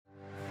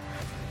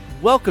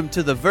Welcome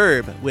to The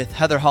Verb with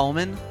Heather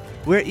Holman,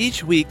 where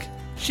each week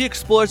she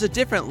explores a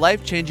different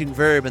life-changing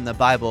verb in the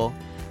Bible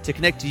to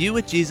connect you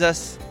with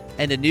Jesus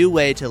and a new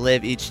way to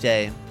live each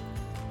day.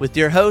 With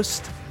your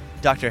host,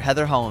 Dr.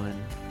 Heather Holman.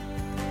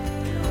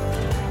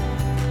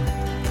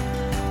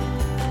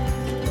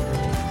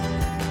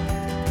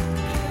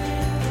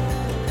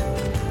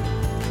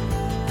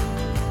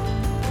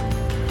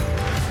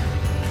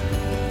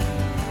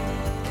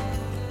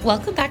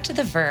 Welcome back to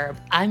The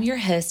Verb. I'm your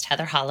host,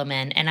 Heather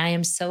Holloman, and I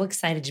am so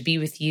excited to be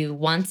with you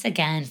once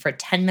again for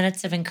 10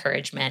 minutes of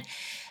encouragement.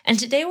 And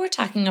today we're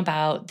talking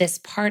about this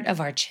part of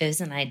our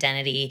chosen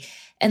identity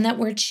and that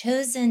we're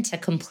chosen to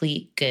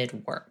complete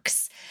good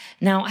works.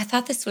 Now, I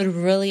thought this would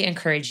really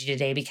encourage you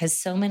today because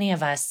so many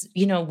of us,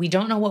 we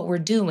don't know what we're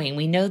doing.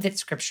 We know that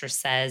scripture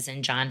says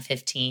in John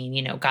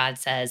 15, God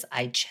says,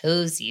 I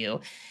chose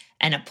you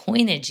and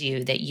appointed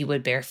you that you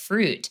would bear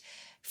fruit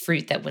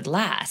that would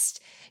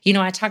last.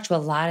 I talk to a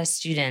lot of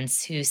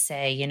students who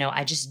say,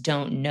 I just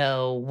don't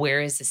know, where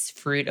is this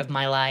fruit of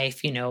my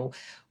life?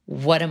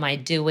 What am I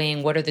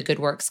doing? What are the good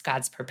works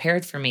God's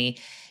prepared for me?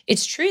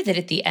 It's true that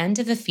at the end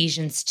of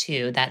Ephesians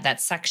 2,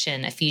 that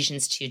section,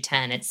 Ephesians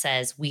 2:10, it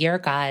says, we are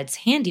God's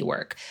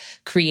handiwork,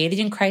 created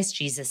in Christ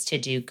Jesus to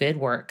do good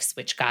works,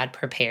 which God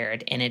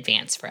prepared in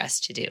advance for us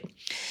to do.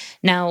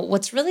 Now,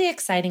 what's really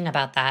exciting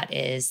about that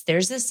is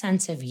there's a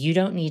sense of you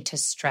don't need to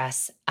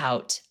stress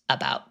out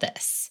about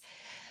this.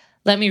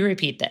 Let me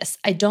repeat this.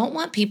 I don't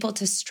want people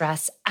to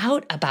stress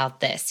out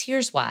about this.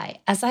 Here's why.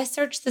 As I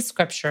search the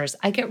scriptures,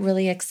 I get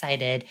really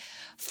excited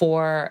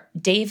for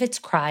David's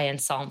cry in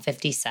Psalm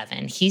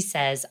 57. He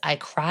says, I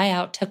cry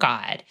out to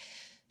God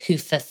who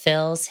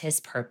fulfills his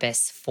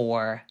purpose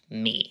for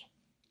me.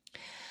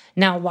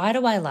 Now, why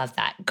do I love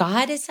that?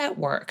 God is at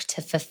work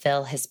to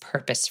fulfill his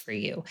purpose for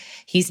you.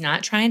 He's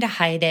not trying to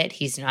hide it.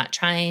 He's not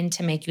trying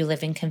to make you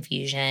live in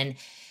confusion.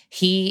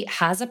 He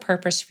has a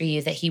purpose for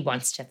you that he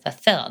wants to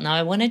fulfill. Now,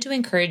 I wanted to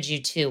encourage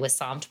you too with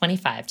Psalm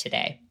 25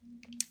 today,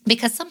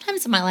 because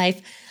sometimes in my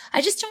life,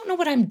 I just don't know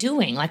what I'm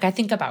doing. Like I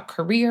think about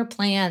career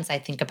plans. I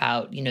think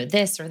about,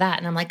 this or that.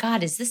 And I'm like,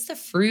 God, is this the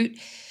fruit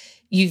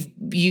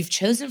you've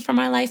chosen for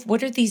my life?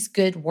 What are these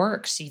good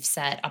works you've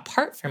set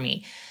apart for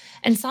me?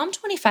 And Psalm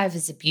 25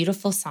 is a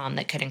beautiful psalm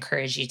that could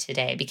encourage you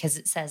today because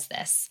it says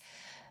this,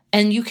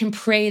 and you can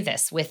pray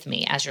this with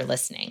me as you're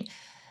listening.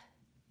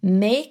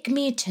 Make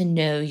me to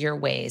know your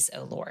ways,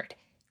 O Lord.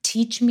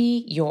 Teach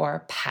me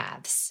your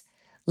paths.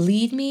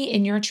 Lead me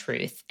in your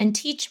truth and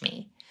teach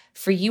me,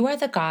 for you are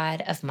the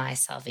God of my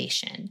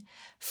salvation.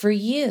 For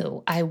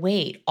you I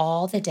wait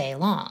all the day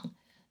long.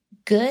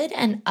 Good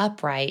and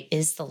upright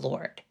is the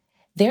Lord.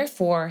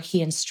 Therefore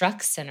he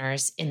instructs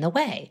sinners in the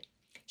way.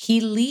 He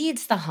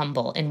leads the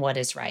humble in what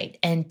is right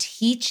and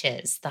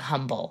teaches the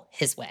humble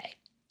his way.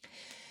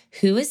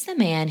 Who is the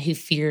man who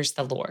fears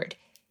the Lord?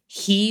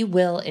 He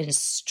will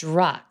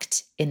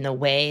instruct in the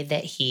way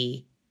that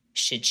he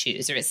should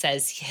choose. Or it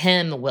says,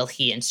 him will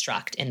he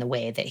instruct in the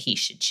way that he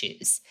should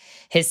choose.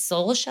 His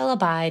soul shall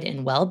abide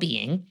in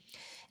well-being,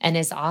 and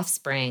his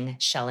offspring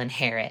shall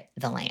inherit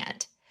the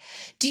land.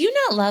 Do you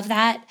not love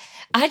that?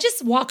 I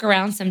just walk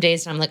around some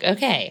days and I'm like,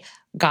 okay,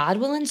 God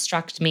will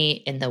instruct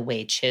me in the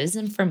way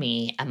chosen for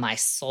me, and my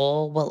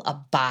soul will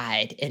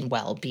abide in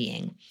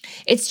well-being.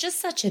 It's just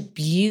such a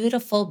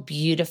beautiful,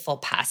 beautiful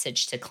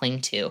passage to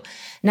cling to.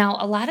 Now,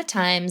 a lot of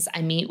times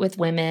I meet with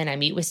women, I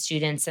meet with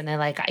students, and they're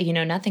like,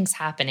 nothing's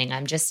happening.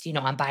 I'm just,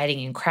 I'm abiding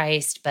in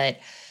Christ, but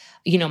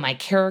my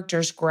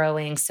character's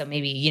growing. So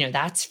maybe,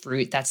 that's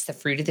fruit. That's the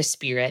fruit of the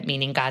Spirit,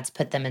 meaning God's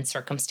put them in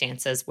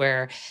circumstances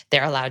where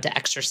they're allowed to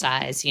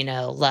exercise,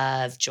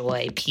 love,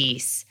 joy,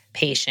 peace,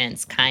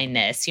 patience,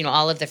 kindness,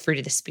 all of the fruit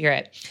of the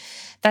Spirit.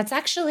 That's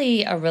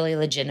actually a really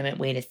legitimate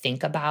way to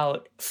think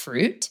about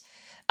fruit.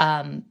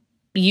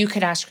 You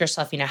could ask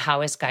yourself,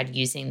 how is God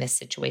using this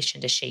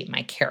situation to shape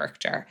my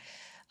character?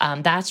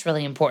 That's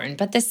really important.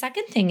 But the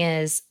second thing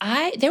is,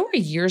 there were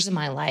years in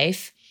my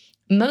life,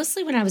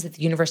 mostly when I was at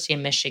the University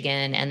of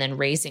Michigan and then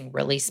raising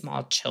really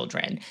small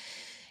children.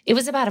 It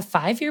was about a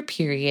 5-year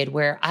period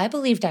where I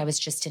believed I was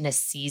just in a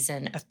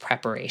season of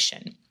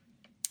preparation.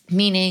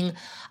 Meaning,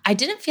 I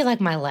didn't feel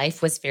like my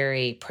life was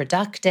very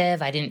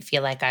productive. I didn't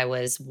feel like I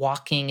was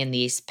walking in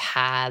these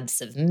paths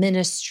of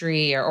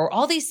ministry or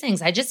all these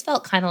things. I just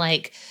felt kind of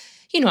like,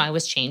 I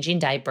was changing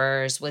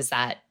diapers. Was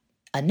that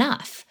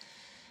enough?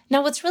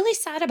 Now, what's really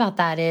sad about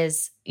that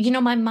is,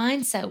 my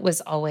mindset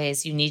was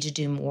always, you need to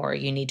do more.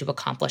 You need to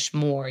accomplish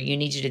more. You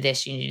need to do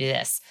this. You need to do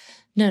this.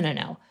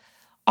 No.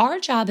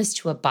 Our job is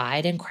to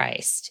abide in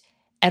Christ.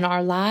 And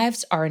our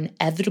lives are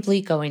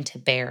inevitably going to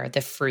bear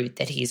the fruit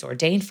that he's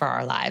ordained for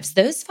our lives.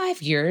 Those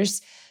 5 years,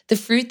 the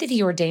fruit that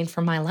he ordained for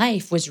my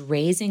life was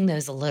raising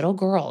those little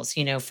girls,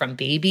 from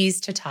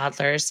babies to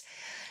toddlers.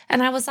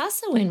 And I was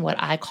also in what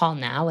I call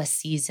now a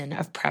season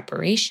of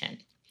preparation.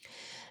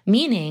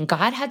 Meaning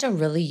God had to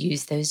really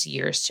use those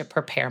years to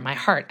prepare my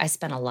heart. I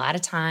spent a lot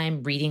of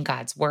time reading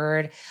God's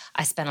word.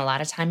 I spent a lot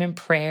of time in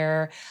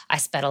prayer. I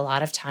spent a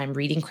lot of time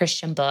reading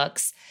Christian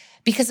books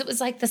because it was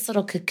like this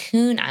little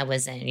cocoon I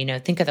was in.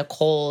 Think of the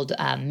cold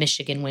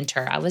Michigan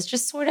winter. I was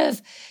just sort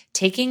of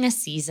taking a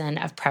season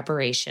of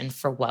preparation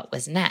for what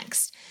was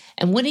next.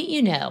 And wouldn't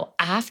you know,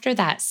 after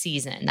that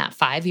season, that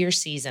 5-year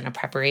season of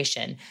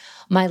preparation,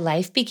 my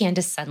life began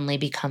to suddenly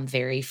become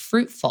very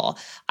fruitful.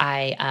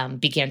 I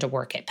began to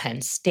work at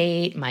Penn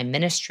State. My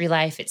ministry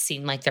life, it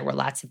seemed like there were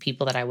lots of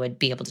people that I would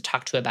be able to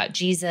talk to about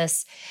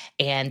Jesus,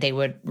 and they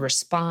would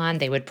respond.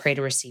 They would pray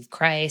to receive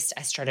Christ.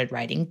 I started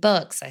writing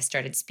books. I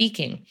started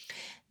speaking.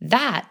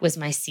 That was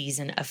my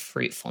season of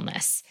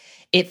fruitfulness.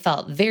 It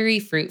felt very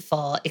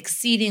fruitful,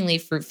 exceedingly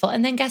fruitful.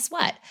 And then guess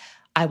what?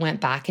 I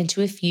went back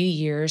into a few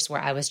years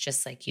where I was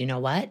just like, you know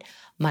what?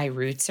 My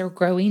roots are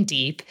growing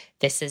deep.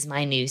 This is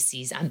my new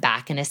season. I'm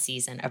back in a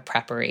season of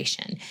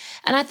preparation.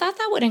 And I thought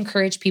that would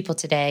encourage people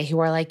today who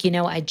are like,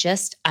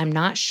 I'm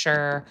not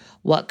sure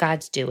what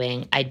God's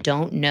doing. I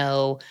don't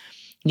know,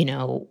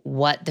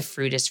 what the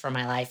fruit is for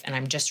my life. And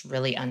I'm just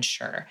really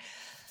unsure.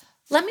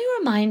 Let me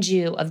remind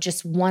you of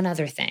just one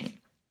other thing,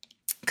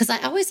 because I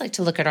always like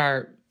to look at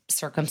our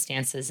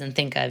circumstances and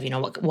think of,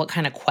 what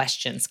kind of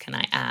questions can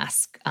I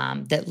ask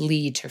that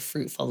lead to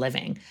fruitful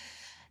living?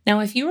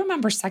 Now, if you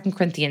remember 2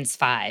 Corinthians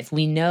 5,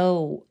 we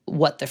know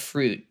what the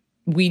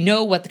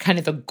kind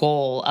of the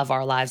goal of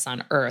our lives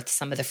on earth,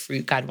 some of the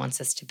fruit God wants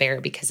us to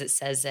bear, because it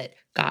says that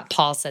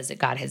Paul says that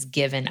God has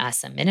given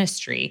us a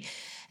ministry,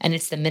 and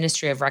it's the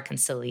ministry of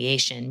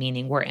reconciliation,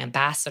 meaning we're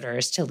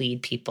ambassadors to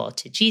lead people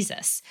to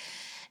Jesus.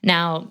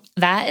 Now,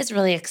 that is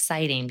really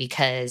exciting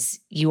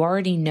because you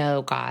already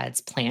know God's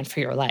plan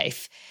for your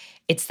life.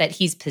 It's that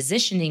he's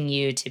positioning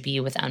you to be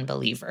with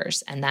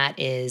unbelievers, and that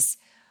is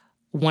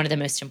one of the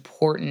most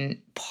important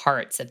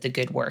parts of the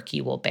good work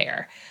you will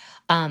bear.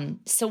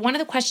 So one of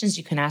the questions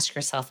you can ask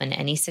yourself in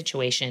any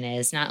situation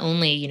is not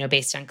only,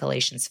 based on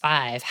Galatians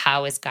 5,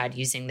 how is God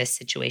using this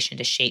situation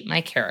to shape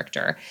my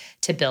character,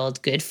 to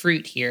build good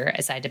fruit here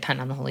as I depend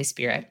on the Holy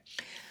Spirit?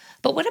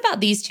 But what about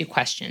these two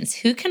questions?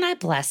 Who can I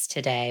bless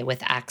today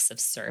with acts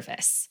of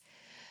service?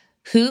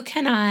 Who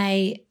can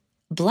I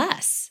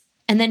bless?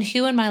 And then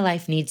who in my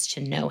life needs to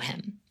know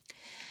him?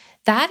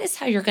 That is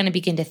how you're going to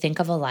begin to think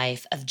of a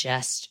life of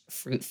just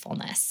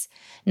fruitfulness.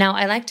 Now,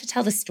 I like to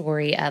tell the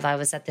story of I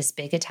was at this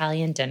big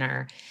Italian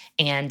dinner,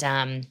 and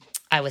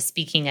I was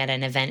speaking at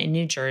an event in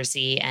New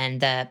Jersey,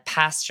 and the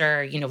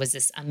pastor, was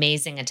this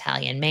amazing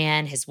Italian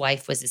man. His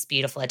wife was this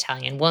beautiful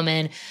Italian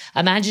woman.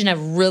 Imagine a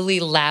really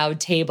loud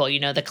table,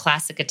 the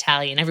classic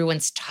Italian.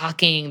 Everyone's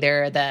talking.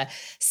 There are the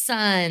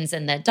sons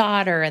and the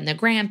daughter and the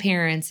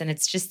grandparents, and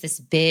it's just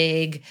this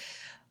big,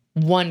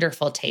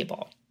 wonderful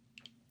table.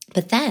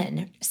 But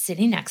then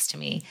sitting next to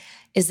me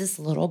is this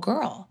little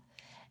girl,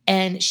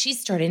 and she's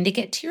starting to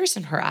get tears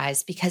in her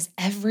eyes because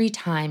every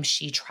time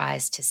she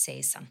tries to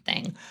say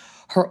something,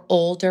 her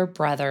older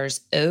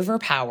brothers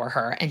overpower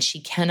her and she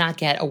cannot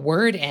get a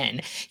word in.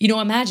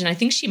 Imagine, I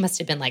think she must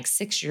have been like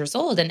 6 years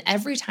old, and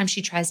every time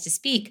she tries to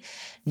speak,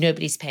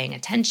 nobody's paying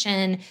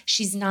attention.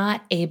 She's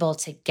not able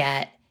to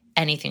get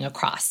anything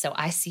across. So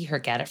I see her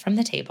get it from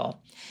the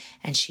table,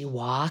 and she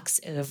walks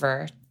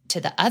over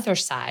to the other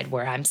side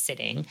where I'm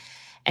sitting,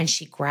 and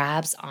she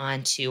grabs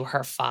onto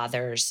her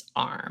father's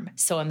arm.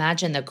 So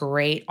imagine the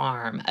great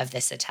arm of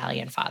this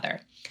Italian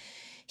father.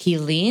 He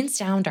leans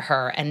down to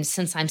her, and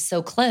since I'm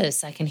so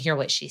close, I can hear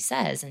what she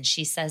says. And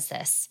she says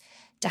this,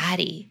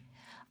 "Daddy,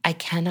 I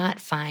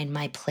cannot find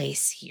my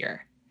place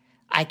here.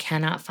 I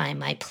cannot find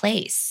my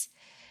place."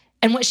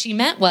 And what she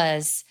meant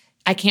was,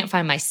 I can't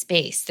find my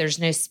space. There's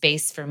no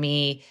space for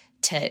me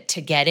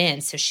to get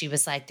in. So she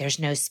was like, there's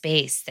no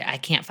space. I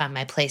can't find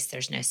my place.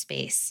 There's no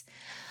space.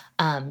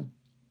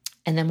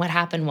 And then what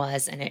happened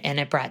was, and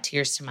it brought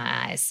tears to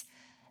my eyes,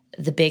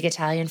 the big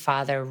Italian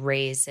father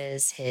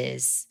raises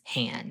his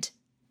hand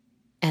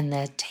and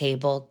the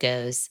table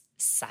goes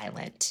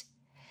silent.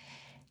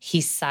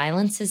 He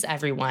silences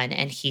everyone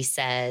and he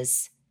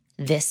says,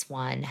 "This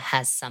one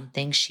has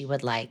something she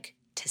would like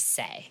to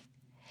say."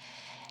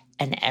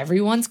 And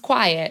everyone's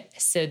quiet.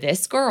 So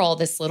this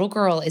little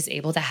girl is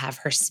able to have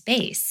her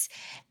space.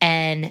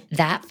 And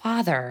that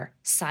father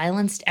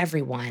silenced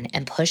everyone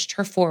and pushed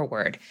her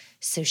forward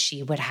so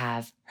she would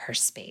have her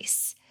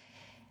space.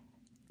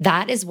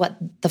 That is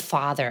what the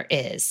Father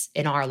is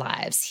in our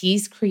lives.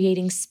 He's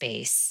creating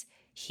space.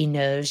 He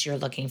knows you're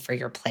looking for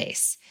your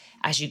place.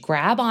 As you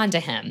grab onto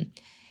him,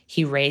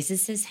 he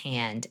raises his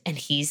hand, and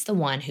he's the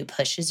one who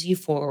pushes you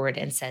forward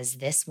and says,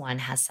 "This one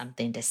has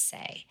something to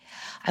say."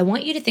 I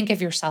want you to think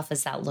of yourself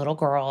as that little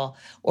girl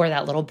or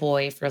that little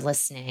boy, if you're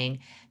listening,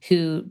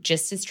 who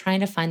just is trying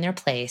to find their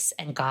place,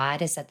 and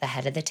God is at the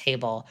head of the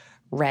table,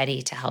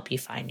 ready to help you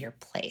find your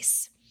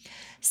place.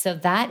 So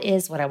that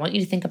is what I want you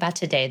to think about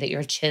today, that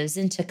you're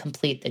chosen to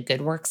complete the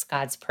good works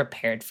God's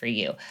prepared for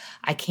you.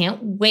 I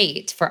can't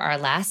wait for our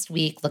last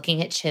week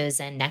looking at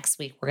chosen. Next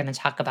week, we're going to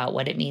talk about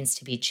what it means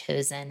to be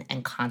chosen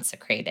and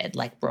consecrated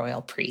like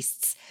royal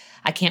priests.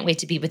 I can't wait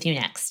to be with you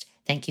next.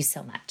 Thank you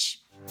so much.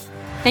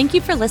 Thank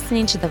you for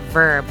listening to The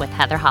Verb with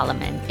Heather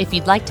Holloman. If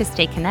you'd like to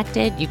stay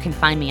connected, you can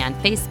find me on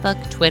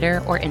Facebook,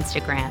 Twitter, or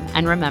Instagram.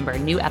 And remember,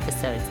 new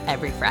episodes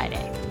every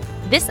Friday.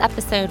 This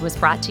episode was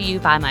brought to you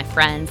by my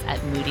friends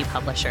at Moody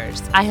Publishers.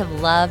 I have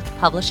loved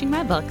publishing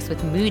my books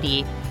with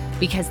Moody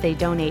because they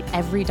donate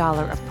every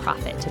dollar of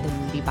profit to the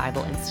Moody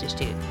Bible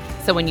Institute.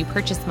 So when you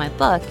purchase my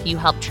book, you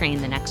help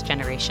train the next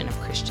generation of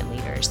Christian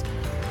leaders.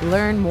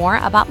 Learn more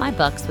about my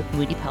books with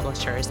Moody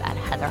Publishers at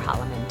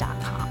heatherholleman.com.